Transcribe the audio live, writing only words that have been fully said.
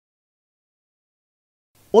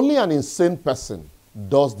Only an insane person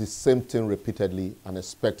does the same thing repeatedly and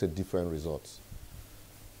expect a different result.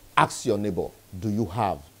 Ask your neighbor, do you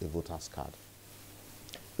have a voter's card?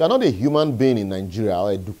 You are not a human being in Nigeria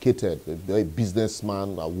or educated, a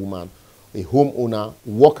businessman, a woman, a homeowner,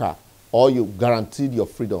 worker, or you guaranteed your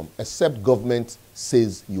freedom, except government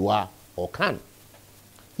says you are or can.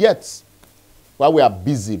 Yet, while we are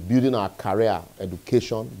busy building our career,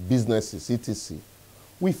 education, businesses, etc.,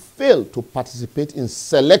 we fail to participate in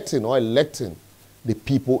selecting or electing the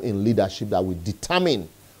people in leadership that will determine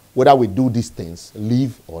whether we do these things,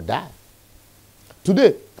 live or die.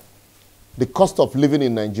 Today, the cost of living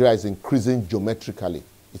in Nigeria is increasing geometrically.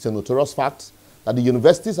 It's a notorious fact that the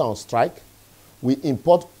universities are on strike. We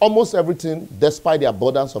import almost everything despite the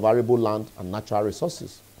abundance of arable land and natural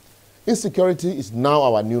resources. Insecurity is now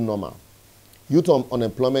our new normal. Youth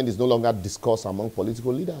unemployment is no longer discussed among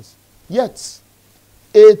political leaders. Yet,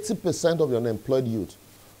 80% of the unemployed youth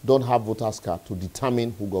don't have voters' card to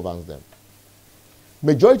determine who governs them.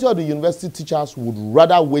 Majority of the university teachers would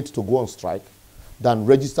rather wait to go on strike than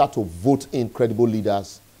register to vote in credible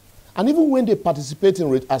leaders. And even when they participate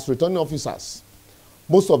as returning officers,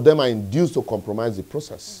 most of them are induced to compromise the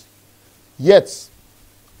process. Yet,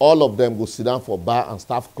 all of them go sit down for bar and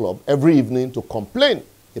staff club every evening to complain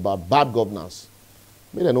about bad governance.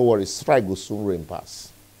 May they no worry, strike will soon rain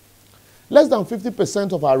pass. Less than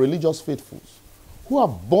 50% of our religious faithfuls who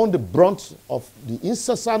have borne the brunt of the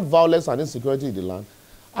incessant violence and insecurity in the land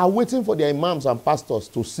are waiting for their imams and pastors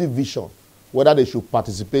to see vision, whether they should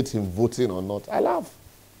participate in voting or not. I laugh.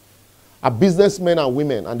 Our businessmen and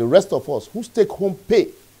women and the rest of us whose take-home pay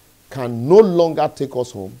can no longer take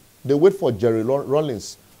us home. They wait for Jerry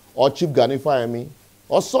Rawlings or Chief Gani Fayemi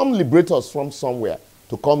or some liberators from somewhere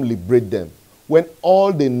to come liberate them, when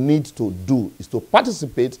all they need to do is to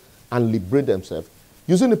participate and liberate themselves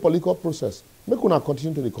using the political process. Make una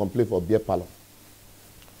continue to the complaint for beer parlor.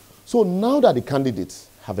 So now that the candidates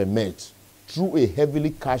have emerged through a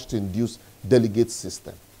heavily cash-induced delegate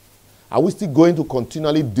system, are we still going to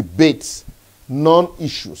continually debate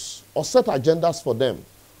non-issues or set agendas for them?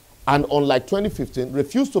 And unlike 2015,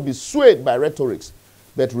 refuse to be swayed by rhetorics,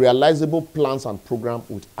 but realizable plans and programs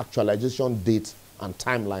with actualization dates and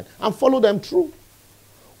timeline, and follow them through?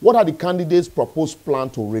 What are the candidates' proposed plan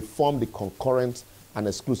to reform the concurrent and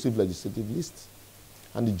exclusive legislative list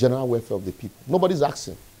and the general welfare of the people? Nobody's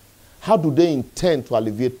asking. How do they intend to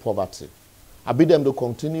alleviate poverty? I bid them to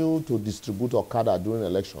continue to distribute Okada during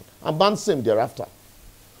election and ban same thereafter.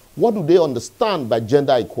 What do they understand by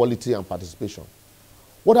gender equality and participation?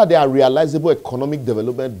 What are their realizable economic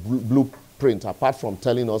development blueprint, apart from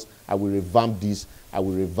telling us, I will revamp this, I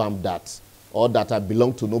will revamp that, or that I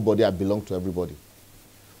belong to nobody, I belong to everybody?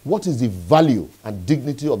 What is the value and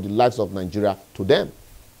dignity of the lives of Nigeria to them?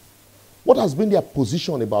 What has been their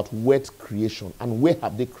position about wealth creation, and where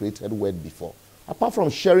have they created wealth before? Apart from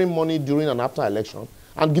sharing money during and after election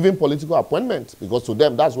and giving political appointments, because to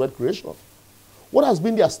them that's wealth creation. What has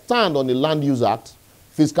been their stand on the Land Use Act,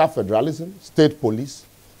 fiscal federalism, state police,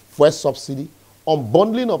 fuel subsidy,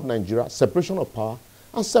 unbundling of Nigeria, separation of power,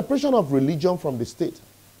 and separation of religion from the state?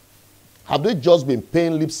 Have they just been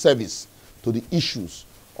paying lip service to the issues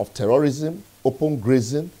of terrorism, open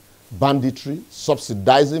grazing, banditry,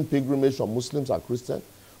 subsidizing pilgrimage from Muslims and Christians,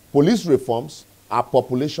 police reforms, our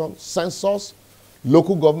population, census,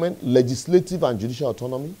 local government, legislative and judicial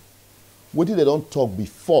autonomy? What did they don't talk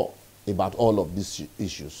before about all of these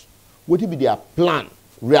issues? What did be their plan,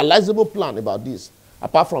 realizable plan about this,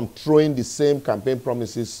 apart from throwing the same campaign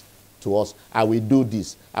promises to us? I will do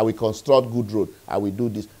this, I will construct good road, I will do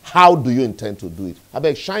this. How do you intend to do it? I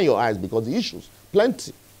beg, shine your eyes, because the issues,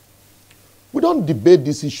 plenty. We don't debate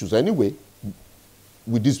these issues anyway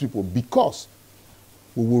with these people because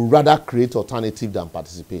we will rather create alternative than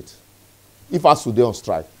participate. If us today on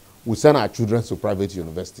strike, we send our children to private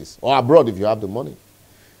universities or abroad if you have the money.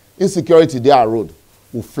 Insecurity there are road,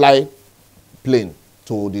 we fly plane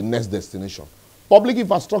to the next destination. Public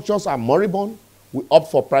infrastructures are moribund, we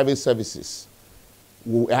opt for private services.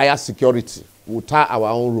 We hire security, we tar our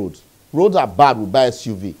own roads. Roads are bad, we buy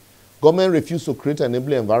SUV. Government refuse to create an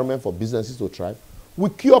enabling environment for businesses to thrive. We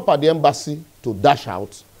queue up at the embassy to dash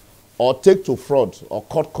out or take to fraud or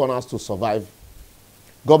cut corners to survive.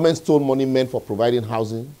 Government stole money meant for providing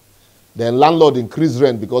housing. Then landlord increased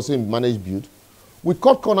rent because he managed build. We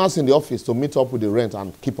cut corners in the office to meet up with the rent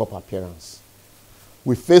and keep up appearance.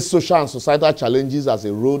 We face social and societal challenges as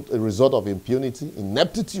a result of impunity,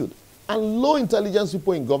 ineptitude, and low intelligence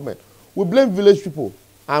people in government. We blame village people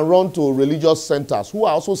and run to religious centers who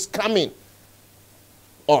are also scamming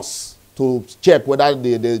us to check whether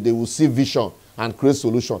they will see vision and create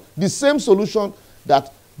solution. The same solution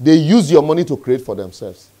that they use your money to create for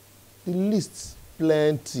themselves. The list,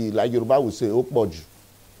 plenty, like Yoruba will say, Okboju.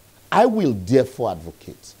 I will therefore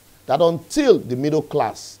advocate that until the middle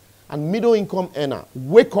class and middle income earner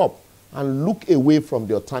wake up and look away from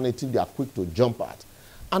the alternative they are quick to jump at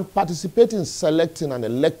and participate in selecting and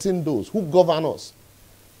electing those who govern us,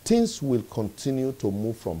 things will continue to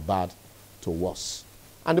move from bad to worse.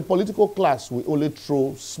 And the political class will only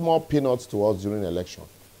throw small peanuts to us during election.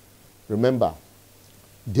 Remember,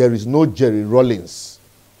 there is no Jerry Rawlings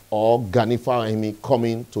or Gani Fahimi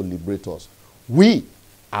coming to liberate us. We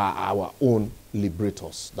are our own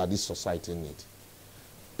liberators that this society needs.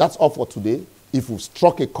 That's all for today. If we've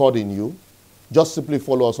struck a chord in you, just simply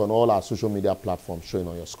follow us on all our social media platforms showing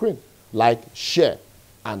on your screen. Like, share,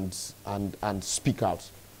 and speak out.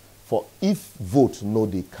 For if vote no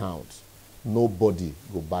dey count, nobody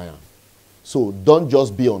go buy am. So don't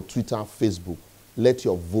just be on Twitter, Facebook. Let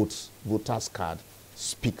your voters card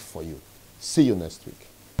speak for you. See you next week.